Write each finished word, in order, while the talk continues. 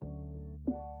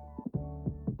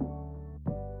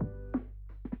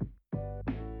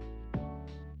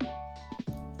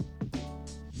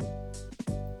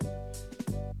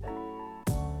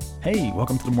Hey,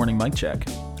 welcome to the Morning Mic Check.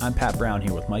 I'm Pat Brown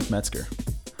here with Mike Metzger.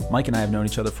 Mike and I have known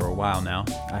each other for a while now.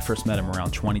 I first met him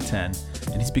around 2010,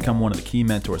 and he's become one of the key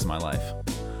mentors in my life.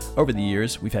 Over the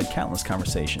years, we've had countless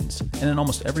conversations, and in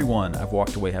almost every one, I've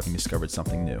walked away having discovered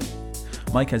something new.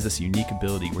 Mike has this unique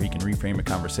ability where he can reframe a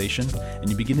conversation, and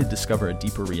you begin to discover a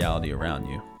deeper reality around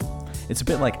you. It's a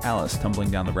bit like Alice tumbling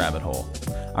down the rabbit hole.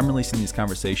 I'm releasing these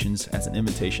conversations as an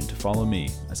invitation to follow me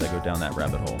as I go down that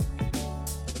rabbit hole.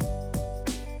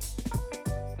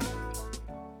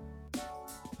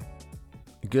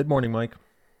 Good morning, Mike.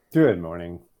 Good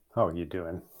morning. How are you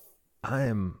doing?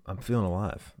 I'm feeling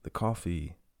alive. The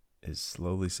coffee is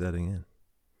slowly setting in.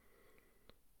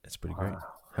 It's pretty great.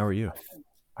 How are you?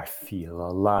 I feel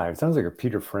alive. Sounds like a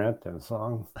Peter Frampton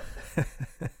song.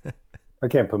 I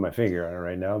can't put my finger on it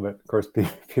right now, but of course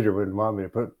Peter wouldn't want me to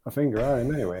put a finger on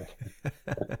it anyway.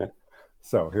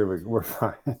 So here we're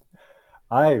fine.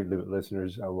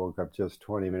 Listeners, I woke up just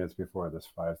 20 minutes before this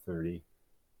 5:30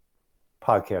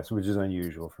 podcast, which is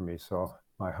unusual for me. So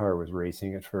my heart was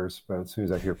racing at first, but as soon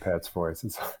as I hear Pat's voice,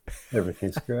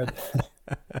 everything's good.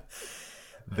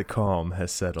 The calm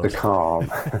has settled. The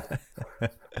calm.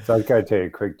 So I've got to tell you a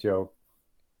quick joke.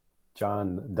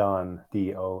 John Donne,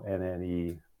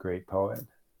 D-O-N-N-E, great poet.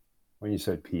 When you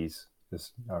said peace,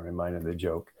 just reminded the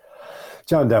joke.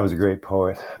 John Donne was a great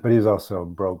poet, but he was also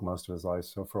broke most of his life.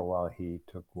 So for a while, he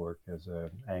took work as an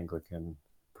Anglican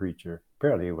preacher.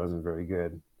 Apparently, he wasn't very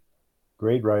good.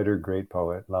 Great writer, great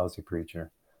poet, lousy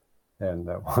preacher. And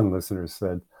one listener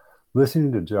said,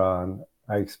 listening to John,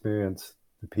 I experienced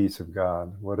the peace of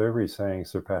God. Whatever he's saying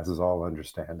surpasses all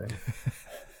understanding.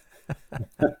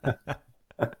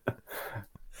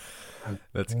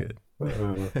 That's good.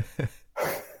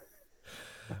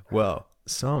 Well,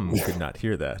 some could not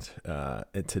hear that.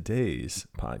 In today's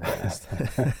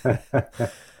podcast,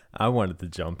 I wanted to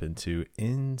jump into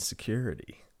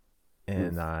insecurity.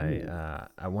 And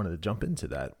I wanted to jump into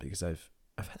that because I've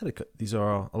had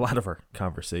a lot of our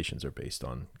conversations are based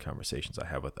on conversations I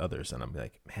have with others, and I'm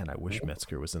like, man, I wish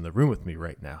Metzger was in the room with me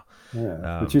right now.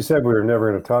 Yeah, but you said we were never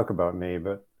going to talk about me,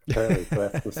 but apparently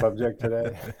that's the subject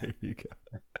today. There you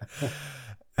go.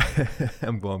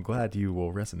 I'm glad you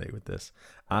will resonate with this.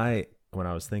 When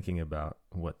I was thinking about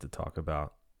what to talk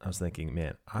about, I was thinking,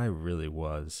 man, I really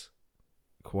was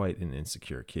quite an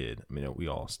insecure kid. I mean, we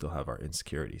all still have our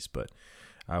insecurities, but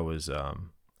I was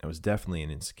definitely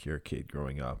an insecure kid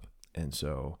growing up. And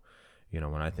so, when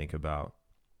I think about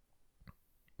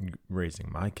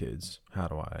raising my kids, how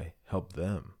do I help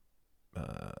them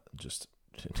just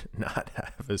not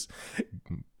have as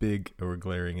big or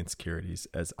glaring insecurities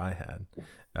as I had?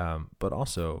 But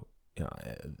also,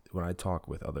 when I talk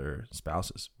with other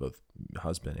spouses, both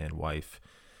husband and wife,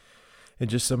 and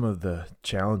just some of the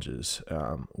challenges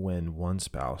when one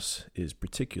spouse is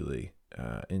particularly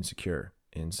insecure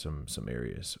in some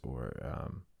areas,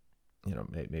 or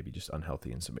maybe just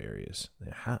unhealthy in some areas.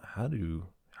 How do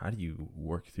you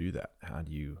work through that? How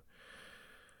do you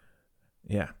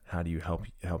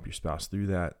help your spouse through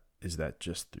that? Is that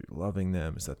just through loving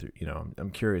them? Is that through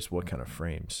I'm curious what kind of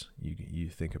frames you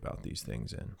think about these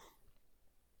things in.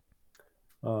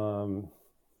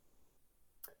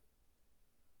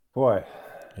 Boy.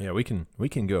 Yeah, we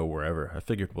can go wherever. I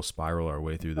figured we'll spiral our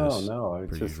way through this. Oh no,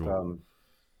 it's just usual.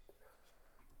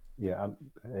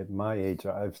 At my age,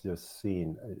 I've just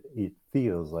seen. It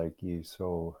feels like you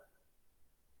so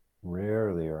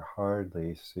rarely or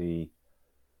hardly see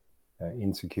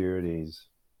insecurities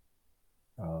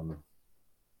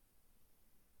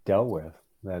dealt with.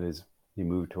 That is, you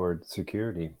move toward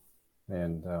security,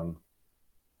 and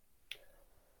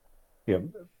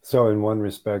So in one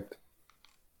respect.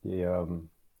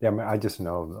 I just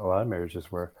know a lot of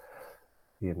marriages where,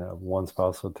 one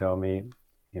spouse will tell me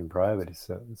in private,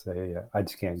 say, I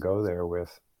just can't go there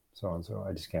with so-and-so.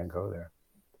 I just can't go there.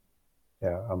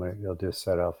 Yeah, they'll just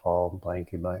set off all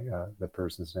the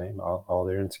person's name, all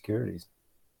their insecurities.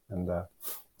 And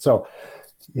so,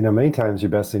 many times your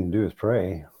best thing to do is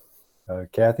pray.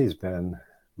 Kathy's been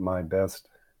my best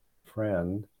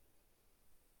friend,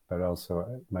 but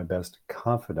also my best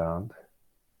confidant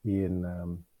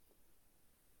in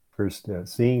first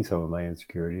seeing some of my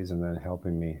insecurities and then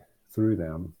helping me through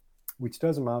them, which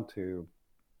does amount to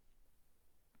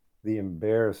the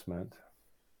embarrassment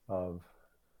of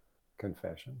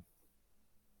confession.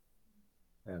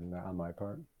 And on my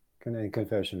part,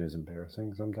 confession is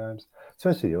embarrassing sometimes,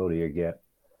 especially the older you get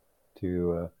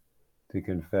to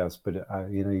confess. But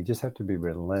you just have to be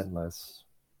relentless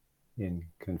in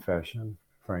confession.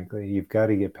 Frankly, you've got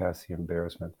to get past the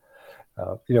embarrassment.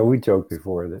 We joked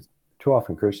before that too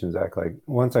often Christians act like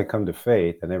once I come to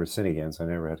faith, I never sin again, so I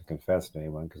never had to confess to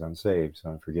anyone because I'm saved, so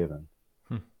I'm forgiven.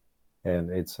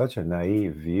 And it's such a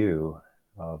naive view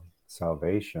of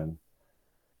salvation.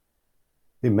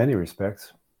 In many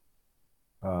respects,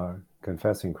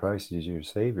 confessing Christ as your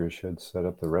Savior should set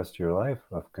up the rest of your life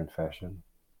of confession.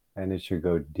 And it should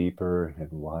go deeper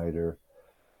and wider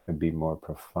and be more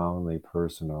profoundly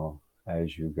personal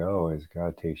as you go, as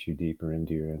God takes you deeper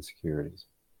into your insecurities.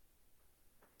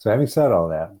 So having said all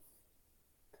that,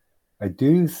 I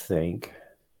do think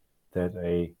that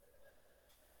a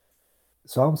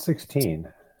Psalm 16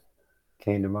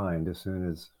 came to mind as soon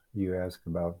as you asked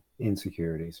about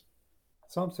insecurities.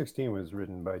 Psalm 16 was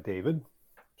written by David,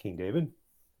 King David,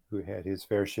 who had his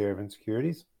fair share of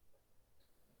insecurities.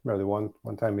 Remember,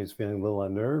 one time he was feeling a little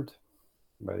unnerved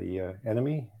by the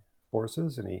enemy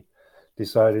forces, and he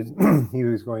decided he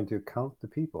was going to count the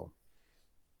people.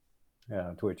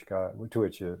 To which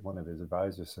one of his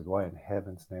advisors said, "Why in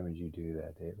heaven's name would you do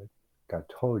that, David? God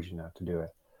told you not to do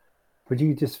it." But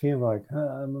you just feel like,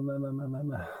 count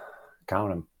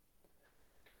them.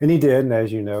 And he did, and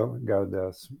as you know, God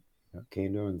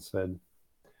came to him and said,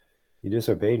 "You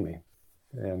disobeyed me,"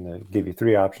 and gave you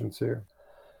three options here.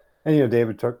 And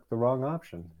David took the wrong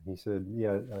option. He said,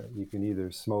 you can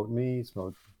either smote me,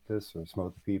 smote this, or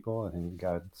smote the people. And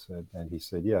God said, he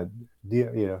said,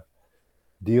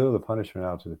 deal the punishment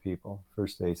out to the people.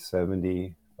 First day,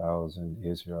 70,000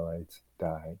 Israelites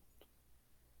died.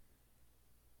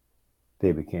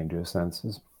 David came to his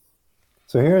senses.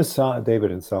 So here's David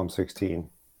in Psalm 16.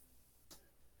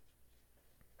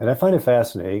 And I find it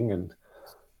fascinating, and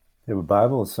you have a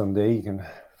Bible, someday you can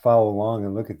follow along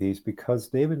and look at these, because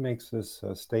David makes this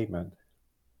statement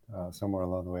somewhere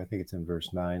along the way. I think it's in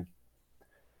verse 9.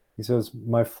 He says,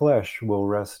 "My flesh will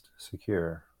rest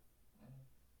secure."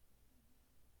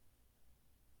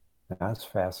 That's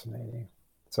fascinating.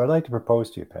 So I'd like to propose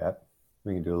to you, Pat,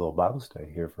 we can do a little Bible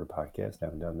study here for a podcast. I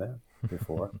haven't done that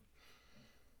before.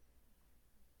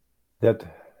 That,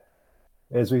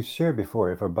 as we've shared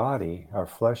before, if our body, our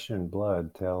flesh and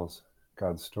blood tells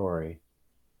God's story,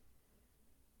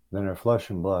 then our flesh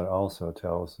and blood also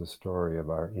tells the story of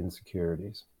our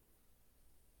insecurities.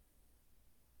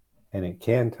 And it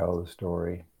can tell the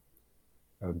story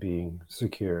of being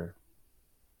secure.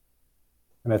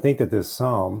 And I think that this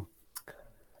psalm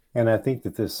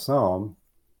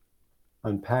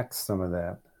unpacks some of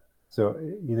that. So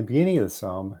in the beginning of the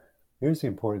psalm, here's the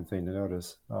important thing to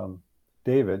notice.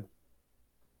 David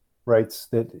writes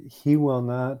that he will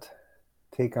not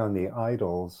take on the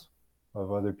idols of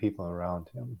other people around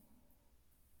him.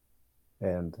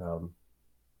 And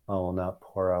I will not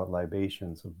pour out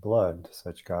libations of blood to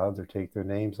such gods or take their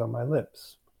names on my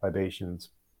lips. Libations,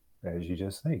 as you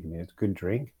just think, it's good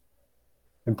drink.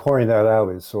 And pouring that out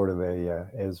is sort of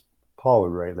as Paul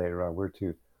would write later on, we're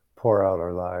to pour out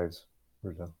our lives,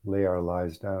 we're to lay our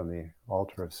lives down on the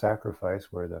altar of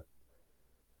sacrifice, where the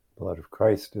blood of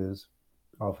Christ is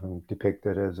often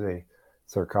depicted as a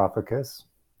sarcophagus,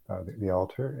 the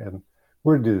altar. And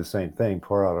we're to do the same thing,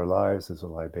 pour out our lives as a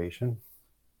libation.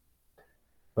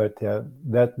 But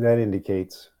that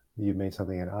indicates you've made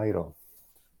something an idol.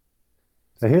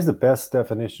 Now here's the best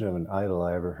definition of an idol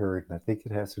I ever heard, and I think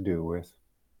it has to do with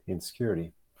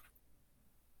insecurity.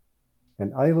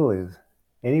 An idol is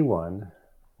anyone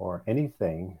or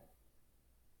anything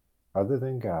other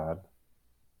than God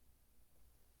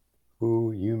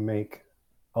who you make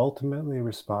ultimately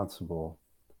responsible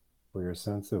for your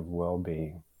sense of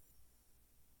well-being.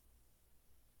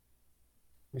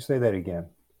 Let me say that again.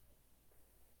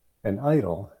 An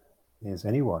idol is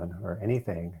anyone or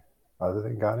anything other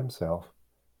than God himself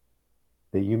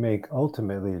that you make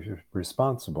ultimately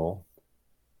responsible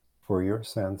for your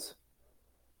sense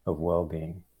of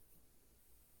well-being.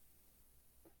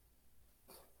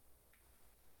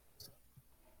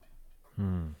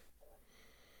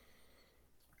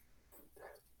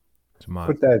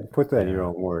 Put that in your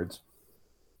own words.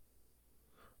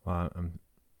 Well,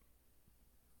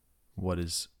 what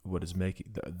is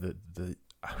making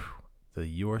the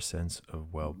your sense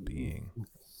of well-being,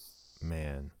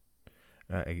 man?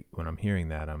 When I'm hearing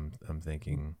that, I'm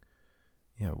thinking,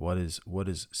 what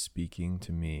is speaking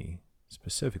to me,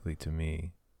 specifically to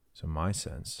me? So my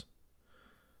sense,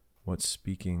 what's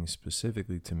speaking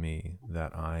specifically to me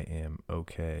that I am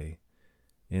okay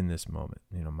in this moment?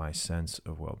 My sense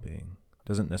of well-being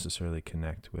doesn't necessarily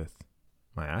connect with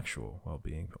my actual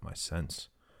well-being, but my sense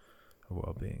of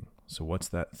well-being. So what's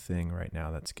that thing right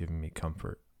now that's giving me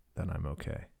comfort that I'm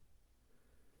okay?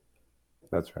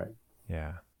 That's right.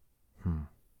 Yeah.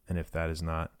 And if that is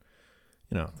not,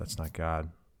 if that's not God,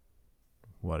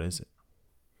 what is it?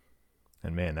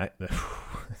 And man, that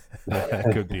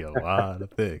that could be a lot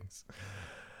of things.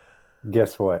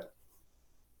 Guess what?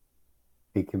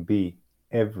 It can be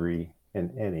every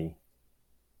and any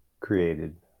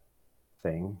created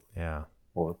thing Yeah.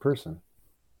 or person.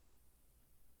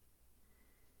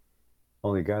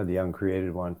 Only God, the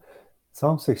uncreated one.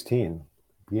 Psalm 16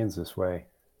 begins this way.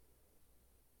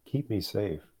 Keep me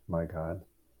safe, my God.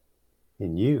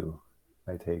 In you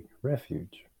I take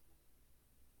refuge.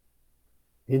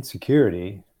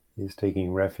 Insecurity is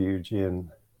taking refuge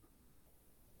in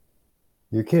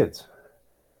your kids,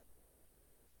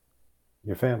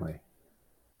 your family,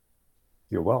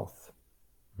 your wealth,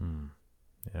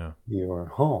 Yeah. your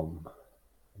home,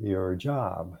 your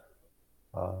job.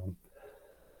 The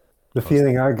I was,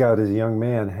 feeling I got as a young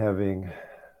man having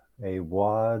a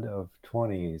wad of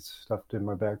 20s stuffed in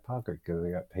my back pocket because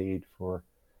I got paid for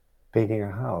painting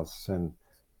a house and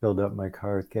filled up my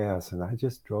car with gas. And I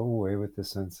just drove away with the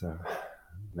sense of,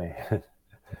 man,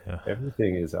 yeah.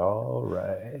 everything is all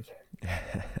right.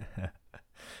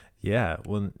 Yeah.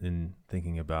 Well, in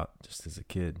thinking about just as a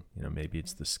kid, maybe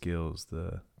it's the skills,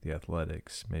 the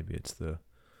athletics, maybe it's the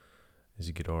as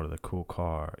you get older, the cool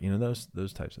car,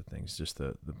 those types of things, just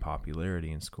the popularity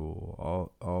in school,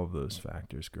 all of those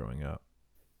factors growing up.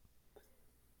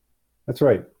 That's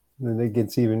right. And it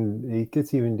gets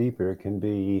even deeper. It can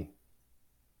be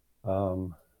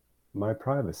my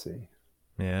privacy.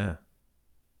 Yeah.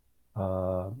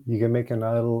 You can make an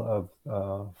idol of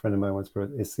a friend of mine once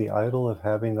put it's the idol of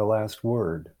having the last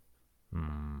word.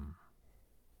 Mm.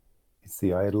 It's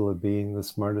the idol of being the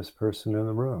smartest person in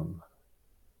the room.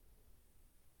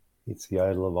 It's the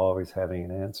idol of always having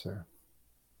an answer.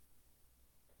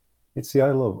 It's the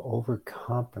idol of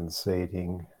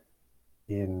overcompensating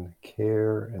in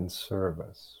care and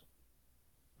service.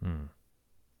 Mm.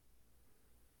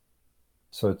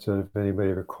 So if anybody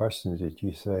ever questions it,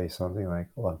 you say something like,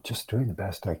 well, I'm just doing the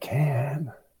best I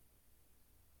can.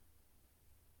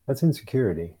 That's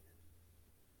insecurity.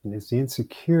 And it's the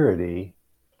insecurity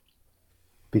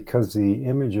because the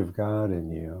image of God in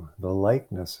you, the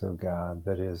likeness of God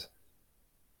that is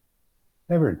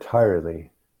never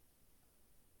entirely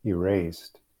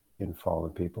erased in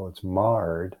fallen people. It's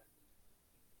marred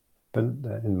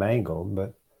and mangled,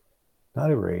 but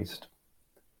not erased.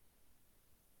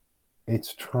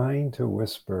 It's trying to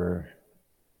whisper,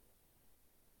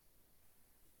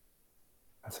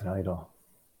 that's an idol.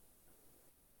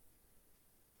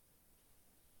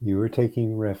 You are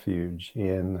taking refuge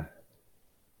in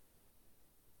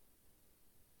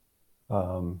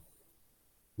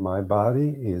my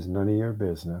body is none of your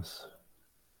business.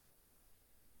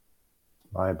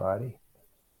 My body.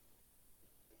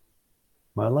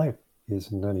 My life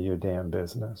is none of your damn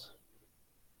business.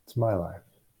 It's my life.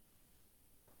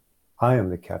 I am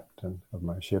the captain of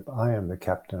my ship. I am the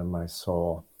captain of my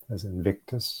soul, as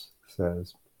Invictus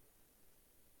says.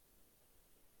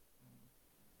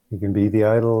 You can be the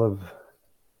idol of,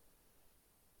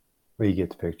 well, you get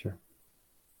the picture.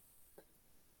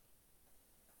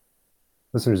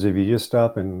 Listeners, if you just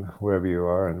stop in wherever you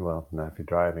are, and well, not if you're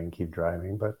driving, keep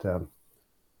driving, but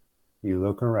you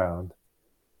look around,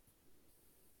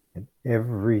 and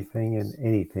everything and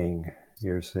anything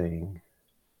you're seeing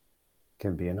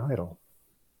can be an idol.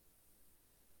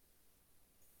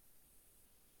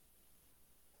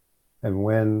 And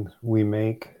when we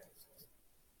make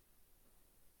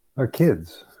our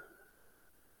kids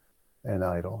an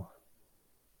idol,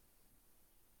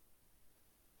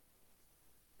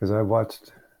 because I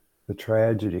watched the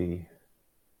tragedy,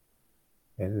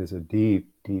 and it is a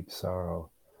deep, deep sorrow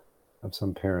of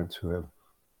some parents who have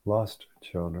lost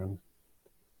children,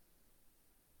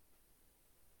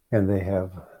 and they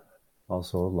have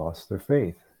also lost their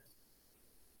faith.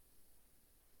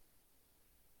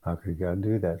 How could God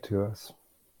do that to us?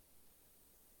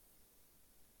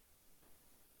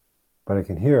 But I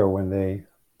can hear when they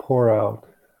pour out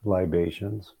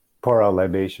libations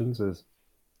is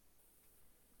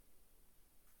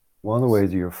one of the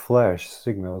ways your flesh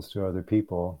signals to other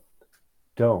people,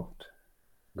 don't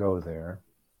go there,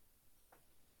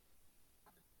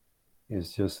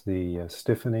 is just the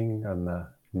stiffening and the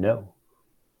no.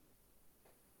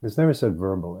 It's never said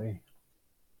verbally.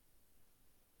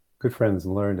 Good friends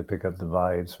learn to pick up the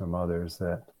vibes from others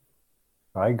that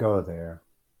if I go there,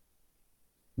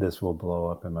 this will blow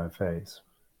up in my face.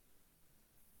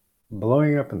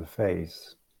 Blowing up in the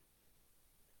face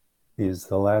is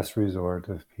the last resort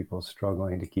of people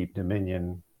struggling to keep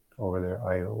dominion over their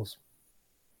idols.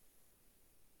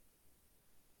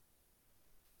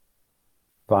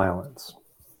 Violence.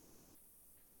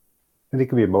 And it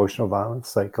can be emotional violence,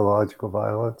 psychological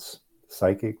violence,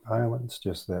 psychic violence,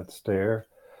 just that stare.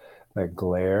 that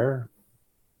glare,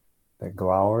 that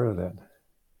glower, that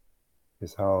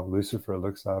is how Lucifer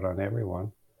looks out on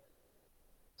everyone.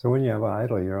 So when you have an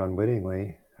idol, you're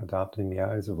unwittingly adopting the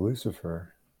eyes of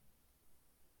Lucifer,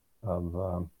 of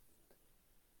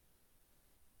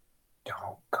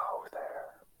don't go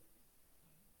there.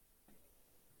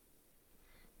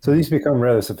 So these become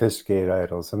rather sophisticated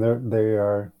idols, and they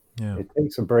are. Yeah. It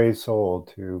takes a brave soul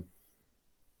to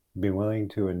be willing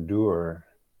to endure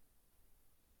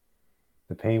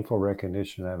the painful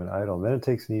recognition of an idol. Then it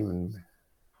takes an even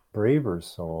braver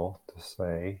soul to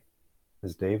say,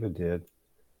 as David did,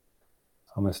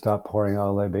 I'm going to stop pouring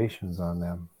out libations on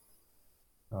them.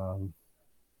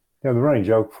 The running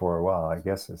joke for a while, I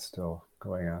guess it's still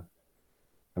going on.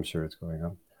 I'm sure it's going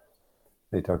on.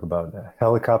 They talk about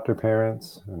helicopter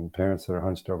parents and parents that are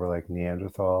hunched over like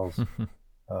Neanderthals.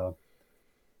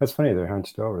 That's funny, they're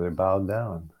hunched over, they're bowed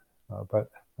down. But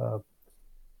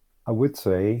I would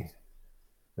say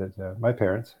that my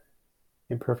parents,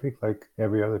 imperfect like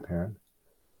every other parent,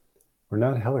 were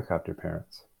not helicopter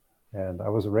parents. And I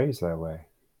was raised that way.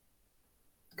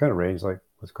 Kind of raised like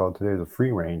what's called today the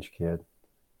free range kid.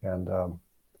 And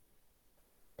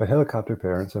but helicopter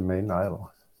parents have made an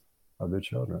idol of their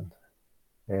children.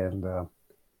 And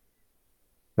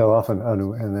they'll often,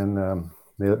 and then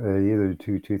they either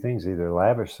do two things, either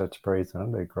lavish such praise on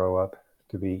them, they grow up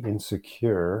to be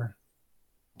insecure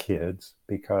kids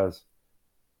because,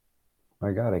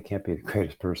 my God, I can't be the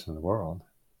greatest person in the world.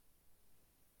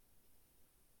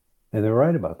 And they're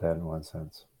right about that in one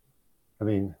sense. I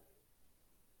mean,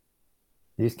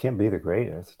 you just can't be the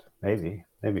greatest. Maybe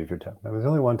if you're Tom. There was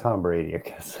only one Tom Brady, I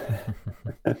guess.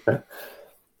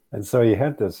 And so you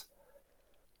have this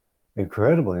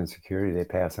incredible insecurity they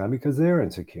pass on because they're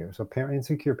insecure. So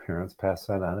insecure parents pass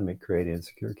that on and create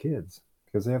insecure kids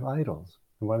because they have idols.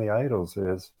 And one of the idols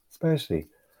is, especially,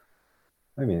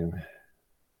 I mean,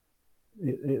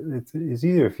 it's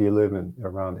either if you live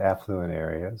around affluent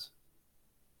areas,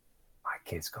 my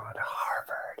kid's going to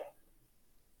Harvard,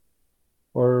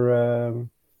 or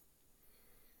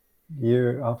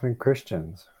you're often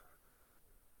Christians.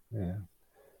 Yeah,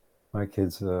 my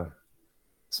kid's the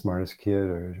smartest kid,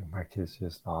 or my kid's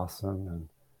just awesome,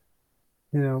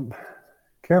 and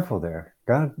careful there.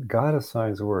 God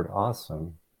assigns the word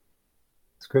awesome.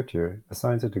 Scripture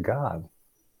assigns it to God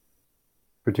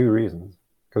for two reasons.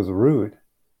 Because the root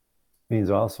means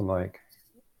awesome, like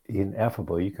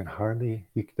ineffable. You can hardly,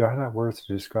 there are not words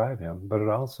to describe him, but it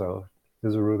also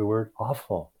is the root of the word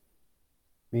awful,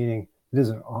 meaning it is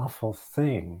an awful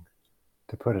thing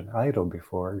to put an idol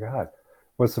before God.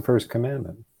 What's the first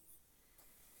commandment?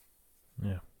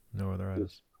 Yeah, no other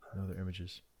idols, no other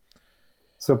images.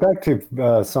 So back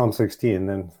to Psalm 16,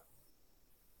 then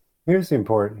here's the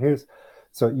important,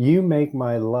 so you make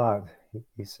my lot,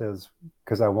 he says,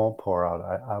 because I won't pour out,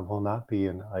 I will not be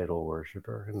an idol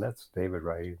worshiper. And that's David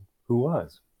writing, who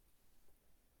was.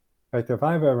 In fact, if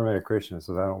I've ever met a Christian who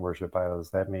says I don't worship idols,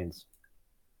 that means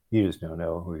you just don't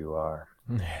know who you are.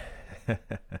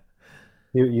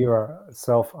 You are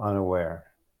self-unaware.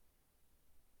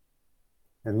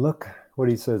 And look what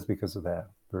he says because of that.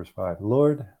 Verse 5,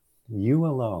 Lord, you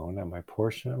alone are my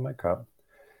portion and my cup.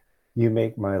 You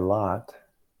make my lot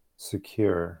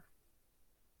secure.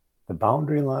 The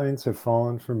boundary lines have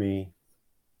fallen for me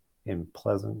in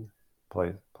pleasant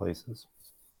places.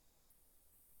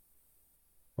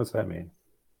 What's that mean?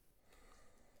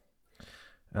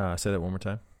 Say that one more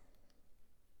time.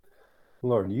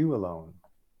 Lord, you alone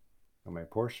are my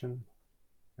portion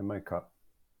and my cup.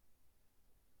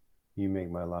 You make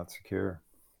my lot secure.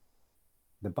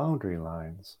 The boundary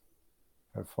lines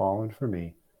have fallen for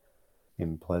me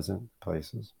in pleasant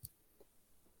places.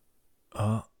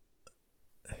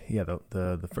 Yeah,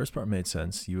 the first part made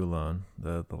sense. You alone.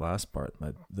 The last part,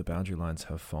 the boundary lines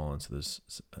have fallen. So there's,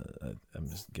 I'm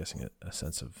just guessing a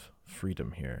sense of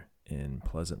freedom here in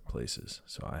pleasant places.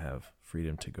 So I have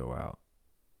freedom to go out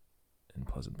in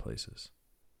pleasant places.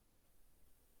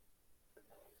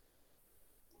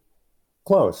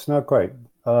 Close, not quite.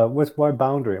 Why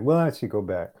boundary? We'll actually go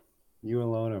back. You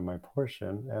alone are my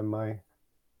portion and my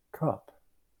cup.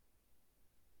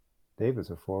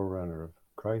 David's a forerunner of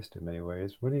Christ in many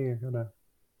ways. When are you going to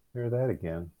hear that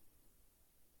again?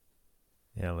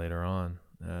 Yeah, later on.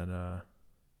 And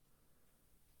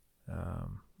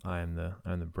I am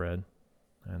the bread.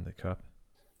 I am the cup.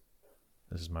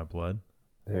 This is my blood.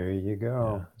 There you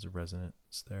go. Yeah, there's a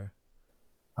resonance there.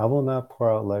 I will not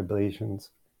pour out libations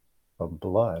of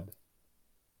blood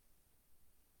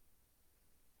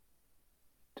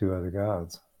to other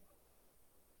gods,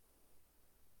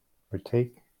 or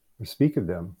speak of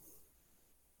them.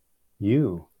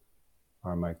 You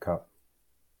are my cup.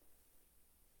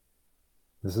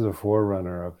 This is a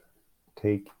forerunner of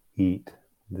take, eat.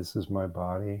 This is my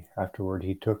body. Afterward,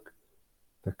 he took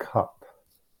the cup.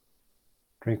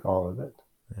 Drink all of it.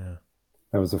 Yeah.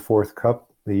 That was the fourth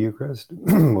cup, the Eucharist.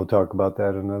 We'll talk about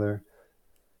that in another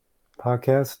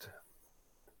podcast.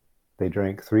 They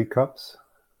drank 3 cups.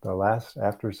 The last,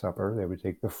 after supper, they would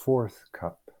take the 4th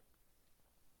cup.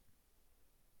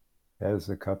 That is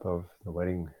the cup of the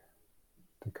wedding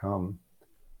to come.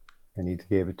 And he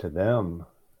gave it to them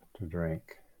to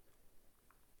drink.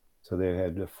 So they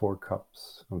had the 4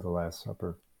 cups of the Last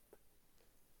Supper.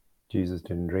 Jesus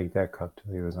didn't drink that cup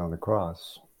till he was on the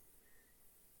cross.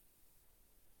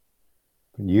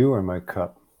 But you are my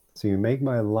cup. So you make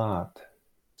my lot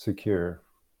secure.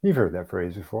 You've heard that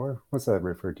phrase before. What's that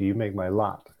refer to? You make my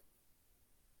lot.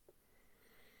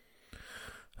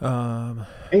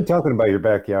 Ain't talking about your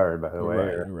backyard, by the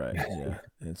way. Right. Yeah.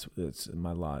 It's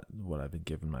my lot, what I've been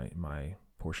given, my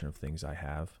portion of things I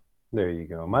have. There you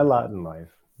go. My lot in life.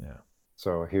 Yeah.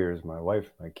 So here's my wife,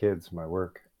 my kids, my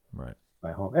work, Right.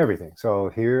 my home, everything. So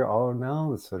here, all now,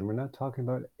 all of a sudden, we're not talking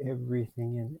about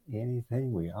everything and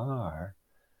anything. We are,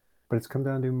 but it's come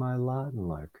down to my lot in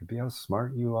life. It could be how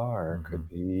smart you are. It could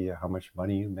be how much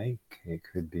money you make. It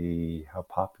could be how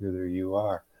popular you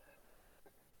are.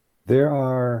 There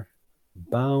are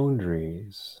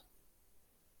boundaries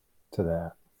to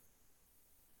that.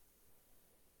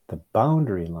 The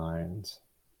boundary lines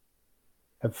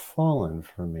have fallen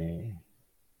for me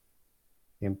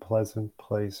in pleasant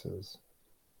places.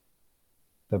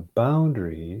 The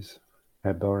boundaries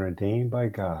have been ordained by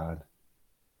God,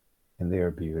 and they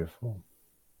are beautiful.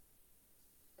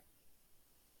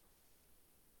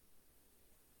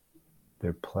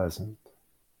 They're pleasant.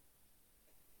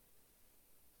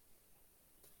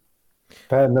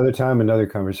 If I had another time, another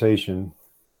conversation,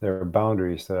 there are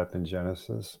boundaries set up in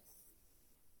Genesis.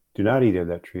 Do not eat of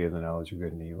that tree of the knowledge of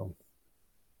good and evil.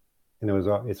 And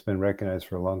it's been recognized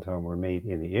for a long time, we're made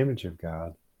in the image of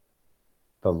God.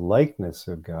 The likeness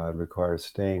of God requires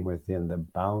staying within the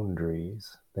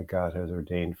boundaries that God has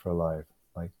ordained for life.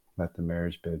 Like, let the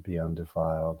marriage bed be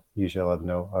undefiled. You shall have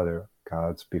no other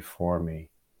gods before me.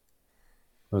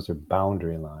 Those are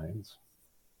boundary lines.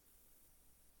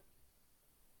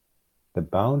 The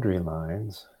boundary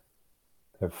lines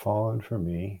have fallen for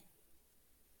me.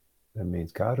 That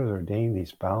means God has ordained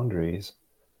these boundaries.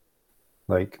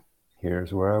 Like,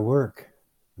 here's where I work,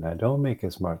 and I don't make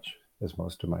as much as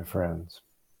most of my friends.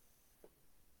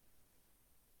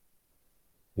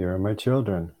 Here are my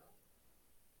children.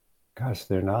 Gosh,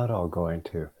 they're not all going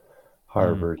to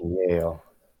Harvard and Yale.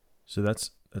 So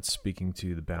that's speaking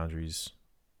to the boundaries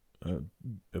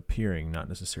appearing, not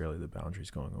necessarily the boundaries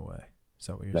going away. Is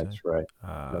that what you're saying? That's right.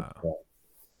 That's right.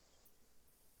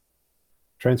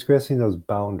 Transgressing those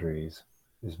boundaries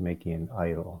is making an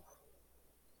idol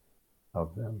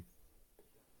of them.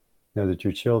 Now that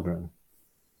your children,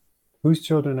 whose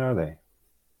children are they?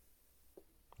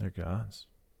 They're God's.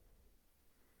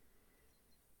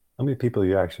 How many people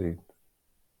you actually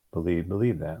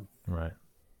believe that? Right.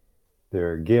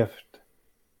 They're a gift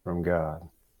from God.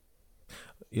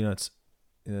 You know,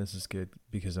 this is good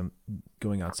because I'm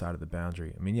going outside of the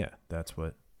boundary. I mean, yeah, that's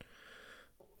what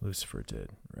Lucifer did,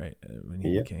 right? When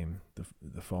he became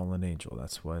the fallen angel,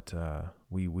 that's what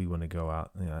we want to go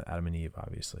out. You know, Adam and Eve,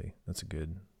 obviously, that's a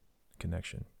good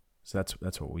connection. So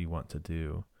that's what we want to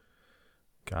do.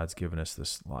 God's given us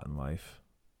this lot in life,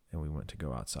 and we want to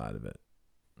go outside of it.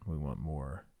 We want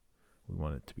more. We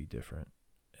want it to be different,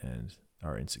 and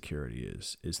our insecurity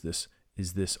is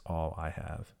this all I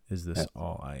have? Is this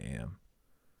all I am?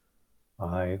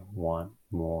 I want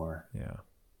more. Yeah.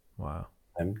 Wow.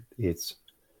 There's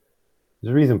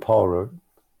a reason Paul wrote,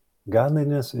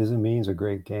 godliness is a means of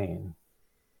great gain.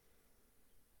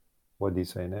 What did he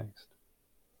say next?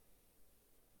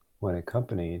 When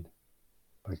accompanied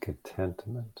by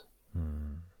contentment.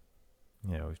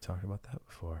 Yeah, we've talked about that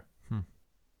before.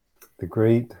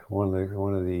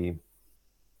 One of the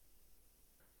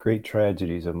great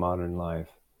tragedies of modern life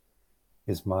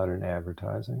is modern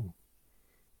advertising,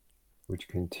 which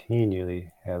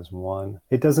continually has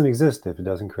it doesn't exist if it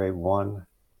doesn't create one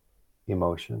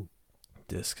emotion.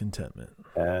 Discontentment.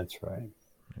 That's right.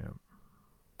 Yeah.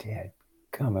 Dad,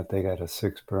 come it, they got a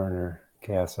 6-burner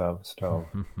gas oven stove.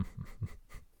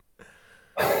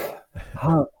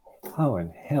 How in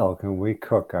hell can we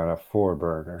cook on a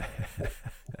 4-burner?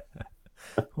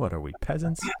 What are we,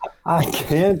 peasants? I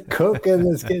can't cook in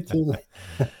this kitchen.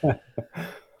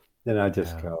 Then I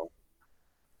just go,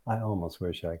 I almost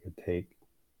wish I could take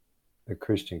the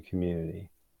Christian community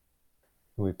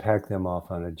and we pack them off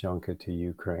on a junket to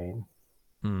Ukraine.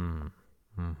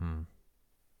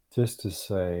 Just to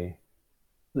say,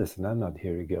 Listen, I'm not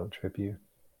here to guilt trip you.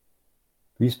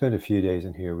 You spent a few days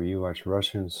in here where you watch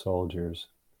Russian soldiers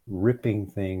ripping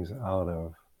things out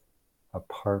of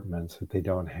apartments that they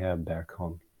don't have back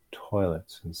home,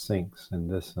 toilets and sinks and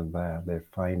this and that. They're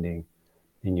finding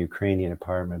in Ukrainian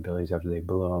apartment buildings after they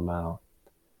blow them out.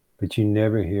 But you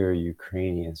never hear a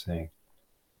Ukrainian saying,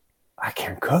 I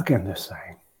can't cook in this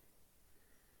thing.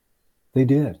 They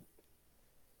did.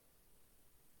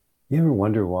 You ever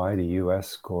wonder why the US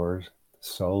scores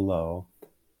so low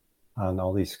on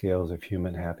all these scales of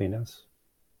human happiness?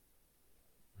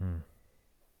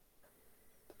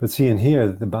 But see, in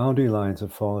here, the boundary lines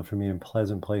have fallen for me in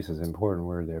pleasant places. Important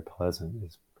word there, pleasant,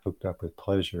 is hooked up with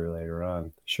pleasure later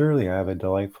on. Surely I have a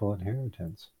delightful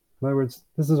inheritance. In other words,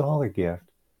 this is all a gift,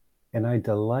 and I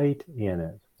delight in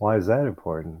it. Why is that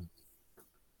important?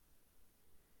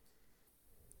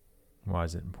 Why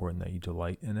is it important that you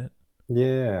delight in it?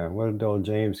 Yeah, what did old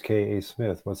James K.A.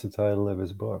 Smith, what's the title of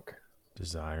his book?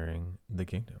 Desiring the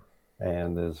kingdom.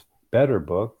 And this better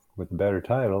book with a better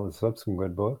title, the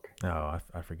subsequent book. Oh,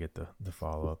 I forget the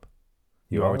follow up.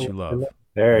 You are what you love.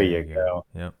 There you go.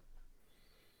 Yep.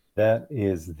 That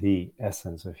is the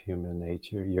essence of human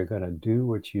nature. You're going to do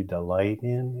what you delight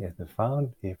in.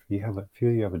 If you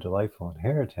feel you have a delightful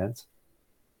inheritance,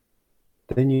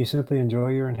 then you simply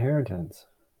enjoy your inheritance.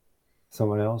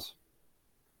 Someone else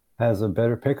has a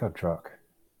better pickup truck.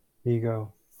 You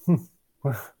go,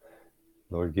 well,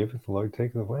 Lord giveth, the Lord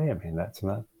taketh away. I mean, that's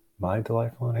not my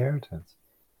delightful inheritance.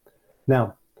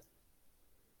 Now,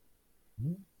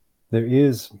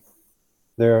 there's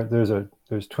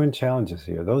twin challenges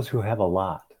here. Those who have a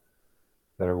lot,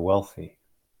 that are wealthy.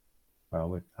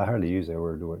 Well, I hardly use that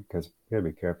word because you gotta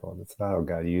be careful. That's not how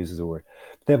God uses the word.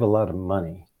 But they have a lot of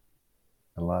money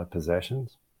and a lot of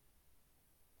possessions.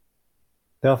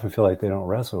 They often feel like they don't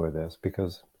wrestle with this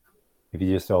because if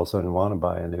you just all of a sudden want to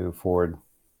buy a new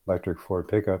electric Ford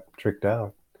pickup, tricked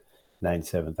out,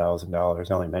 $97,000.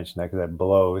 I only mention that because that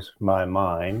blows my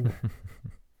mind.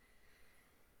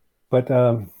 But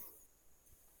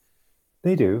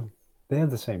they do. They have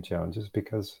the same challenges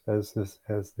because, as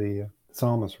the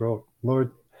psalmist wrote, Lord,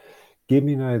 give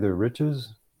me neither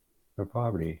riches nor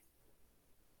poverty.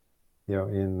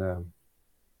 In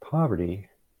poverty,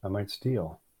 I might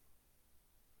steal.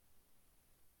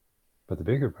 But the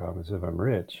bigger problem is if I'm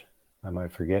rich, I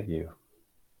might forget you.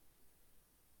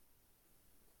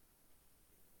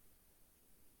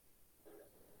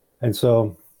 And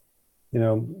so,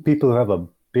 people who have a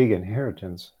big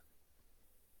inheritance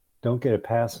don't get a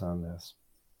pass on this.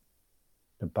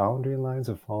 The boundary lines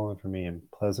have fallen for me in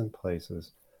pleasant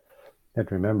places. You have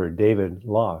to remember, David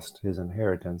lost his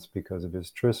inheritance because of his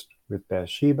tryst with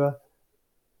Bathsheba,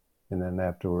 and then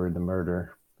afterward, the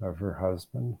murder of her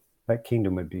husband. That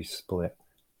kingdom would be split.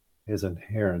 His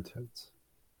inheritance.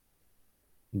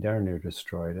 He darn near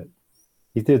destroyed it.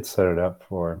 He did set it up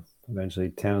for eventually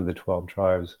 10 of the 12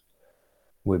 tribes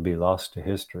would be lost to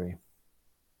history.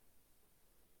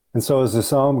 And so as the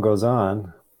psalm goes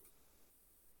on,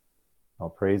 I'll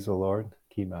praise the Lord,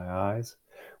 keep my eyes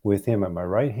with him at my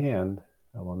right hand.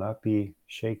 I will not be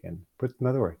shaken. Put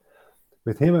another word,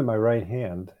 with him at my right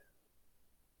hand,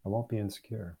 I won't be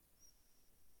insecure.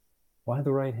 Why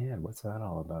the right hand? What's that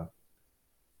all about?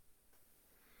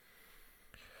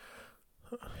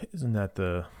 Isn't that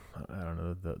the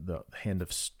hand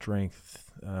of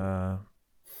strength?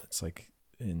 It's like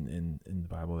in the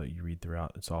Bible that you read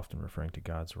throughout, it's often referring to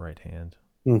God's right hand.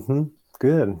 Mm-hmm.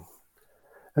 Good.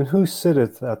 And who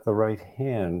sitteth at the right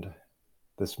hand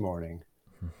this morning?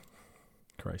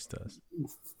 Christ does.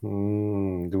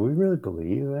 Do we really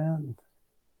believe that?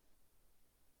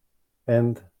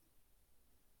 And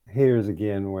here's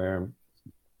again where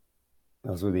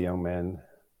I was with a young man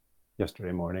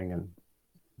yesterday morning, and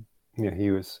he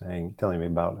was telling me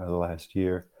about the last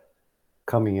year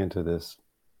coming into this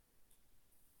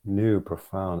new,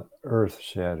 profound,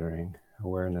 earth-shattering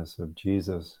awareness of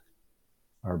Jesus,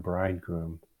 our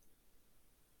bridegroom,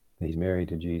 that he's married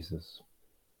to Jesus.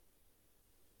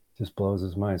 Just blows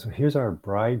his mind. So here's our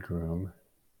bridegroom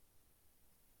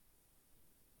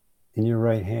in your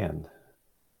right hand.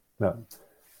 Now,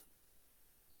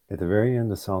 at the very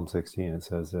end of Psalm 16, it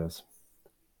says this: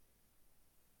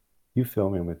 you fill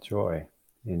me with joy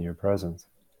in your presence,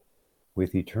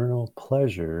 with eternal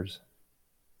pleasures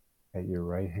at your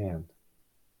right hand.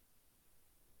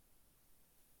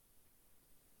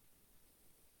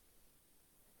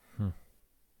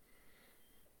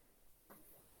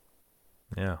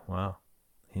 Yeah, wow.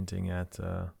 Hinting at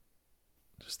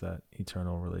just that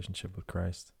eternal relationship with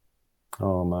Christ.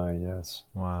 Oh my, yes.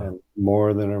 Wow. And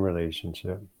more than a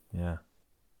relationship. Yeah.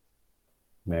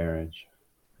 Marriage.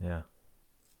 Yeah.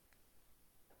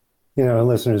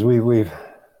 Listeners, we've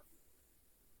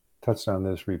touched on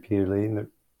this repeatedly, and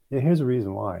here's the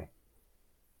reason why.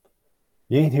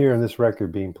 You ain't hearing this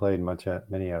record being played much at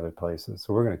many other places,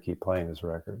 so we're going to keep playing this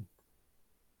record.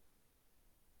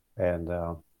 And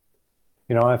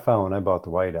I found when I bought the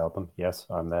White Album, yes,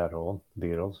 I'm that old,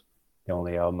 Beatles, the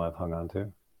only album I've hung on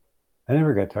to, I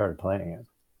never got tired of playing it.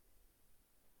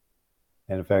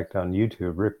 And in fact, on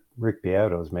YouTube, Rick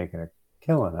Beato is making a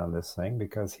killing on this thing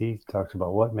because he talks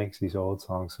about what makes these old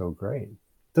songs so great.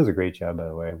 Does a great job, by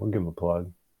the way. We'll give him a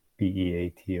plug.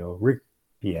 Beato, Rick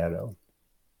Beato.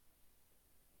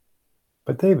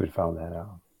 But David found that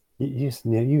out.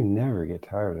 You never get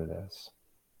tired of this.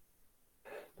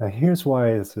 Now, here's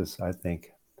why this is, I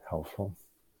think, helpful.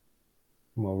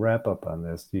 And we'll wrap up on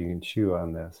this. You can chew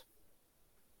on this.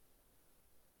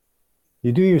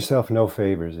 You do yourself no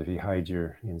favors if you hide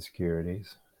your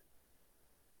insecurities.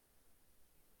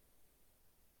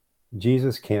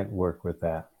 Jesus can't work with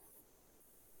that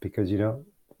because you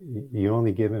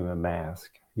only give him a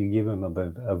mask. You give him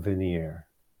a veneer.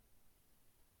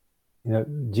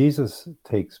 Jesus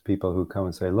takes people who come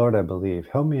and say, Lord, I believe.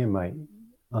 Help me in my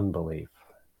unbelief.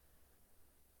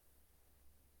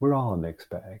 We're all a mixed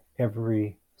bag,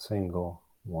 every single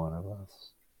one of us.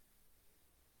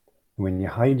 When you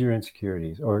hide your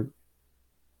insecurities, or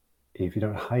if you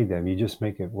don't hide them, you just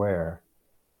make it aware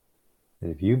that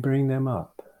if you bring them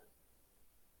up,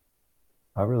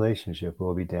 our relationship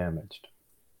will be damaged.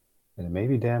 And it may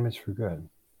be damaged for good.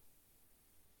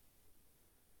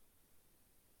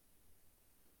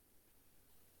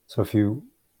 So if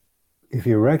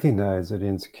you recognize that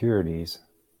insecurities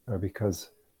are because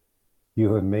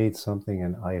you have made something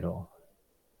an idol.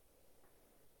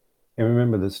 And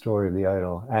remember the story of the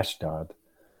idol Ashdod.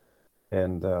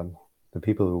 And the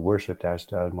people who worshipped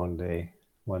Ashdod one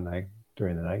night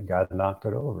during the night, God knocked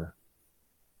it over.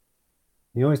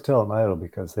 You always tell them idol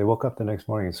because they woke up the next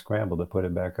morning and scrambled to put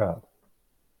it back up.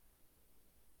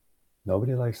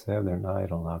 Nobody likes to have their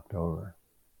idol knocked over.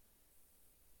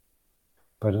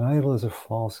 But an idol is a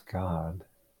false god.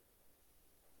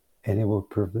 And it will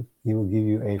give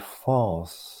you a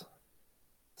false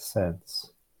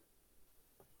sense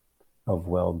of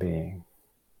well-being.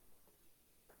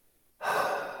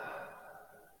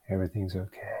 Everything's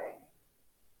okay.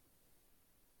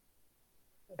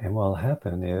 And what will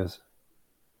happen is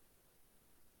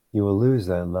you will lose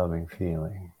that loving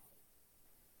feeling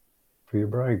for your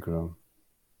bridegroom.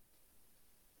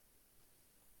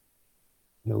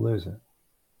 You'll lose it.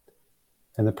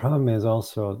 And the problem is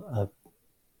also a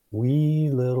wee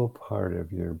little part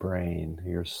of your brain,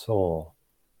 your soul,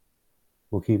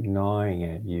 will keep gnawing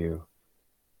at you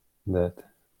that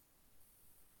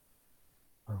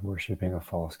are worshiping a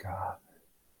false god.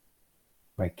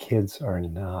 My kids are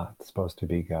not supposed to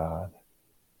be God.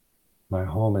 My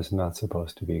home is not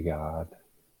supposed to be God.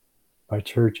 My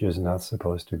church is not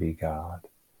supposed to be God.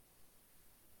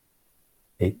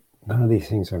 None of these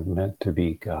things are meant to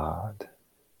be God.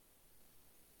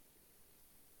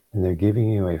 And they're giving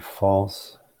you a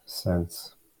false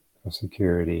sense of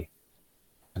security.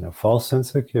 And a false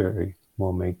sense of security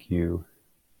will make you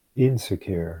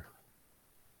insecure.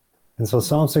 And so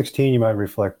Psalm 16 you might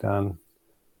reflect on,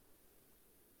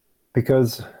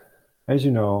 because as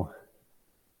you know,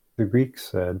 the Greeks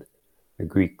said, the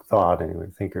Greek thought anyway,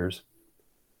 thinkers,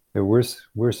 that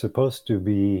we're supposed to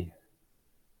be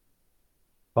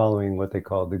following what they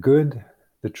call the good,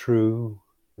 the true,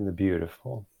 and the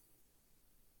beautiful.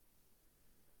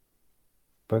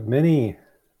 But many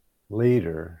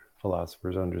later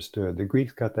philosophers understood the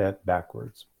Greeks got that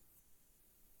backwards.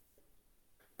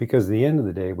 Because at the end of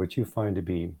the day, what you find to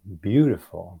be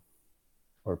beautiful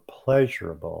or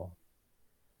pleasurable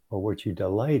or what you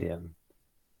delight in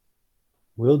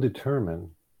will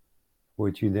determine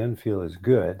what you then feel is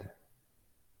good,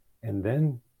 and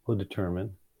then will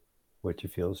determine what you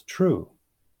feel is true.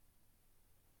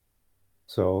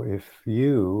 So if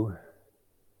you,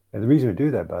 and the reason we do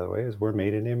that, by the way, is we're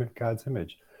made in God's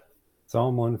image.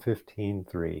 Psalm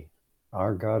 115:3,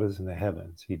 our God is in the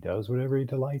heavens. He does whatever he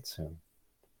delights in.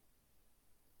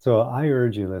 So I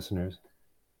urge you, listeners,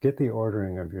 get the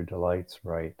ordering of your delights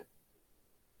right.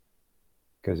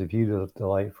 Because if you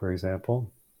delight, for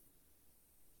example,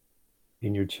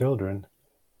 in your children,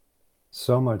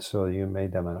 so much so you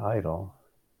made them an idol,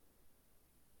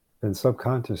 then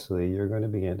subconsciously you're going to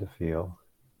begin to feel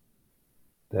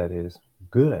that is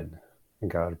good, and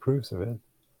God approves of it.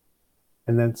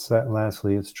 And then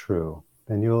lastly, it's true.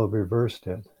 Then you'll have reversed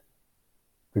it.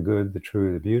 The good, the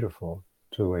true, the beautiful,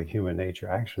 to the way human nature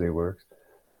actually works.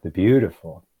 The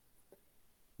beautiful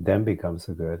then becomes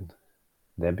the good,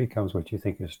 then becomes what you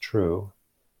think is true,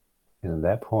 And at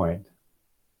that point,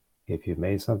 if you've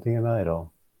made something an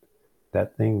idol,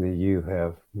 that thing that you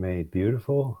have made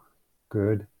beautiful,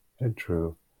 good, and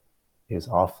true is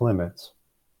off limits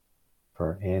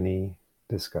for any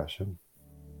discussion.